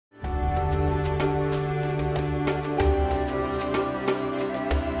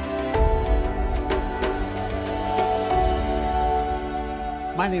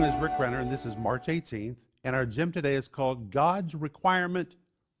My name is Rick Renner, and this is March 18th, and our gym today is called God's Requirement,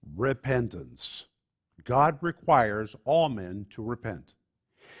 Repentance. God requires all men to repent.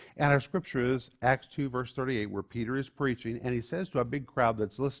 And our scripture is Acts 2, verse 38, where Peter is preaching, and he says to a big crowd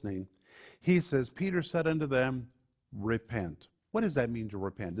that's listening, he says, Peter said unto them, repent. What does that mean to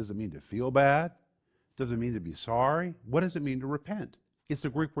repent? Does it mean to feel bad? Does it mean to be sorry? What does it mean to repent? It's the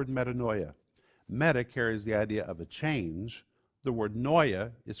Greek word metanoia. Meta carries the idea of a change. The word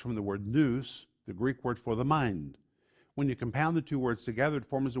noia is from the word nous, the Greek word for the mind. When you compound the two words together, it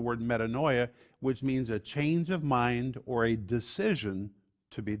forms the word metanoia, which means a change of mind or a decision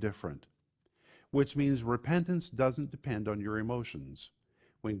to be different, which means repentance doesn't depend on your emotions.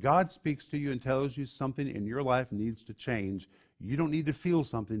 When God speaks to you and tells you something in your life needs to change, you don't need to feel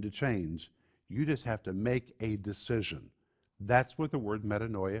something to change. You just have to make a decision. That's what the word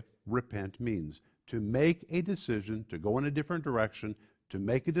metanoia, repent, means. To make a decision, to go in a different direction, to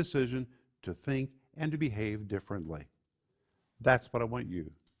make a decision, to think and to behave differently. That's what I want you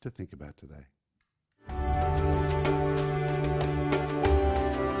to think about today.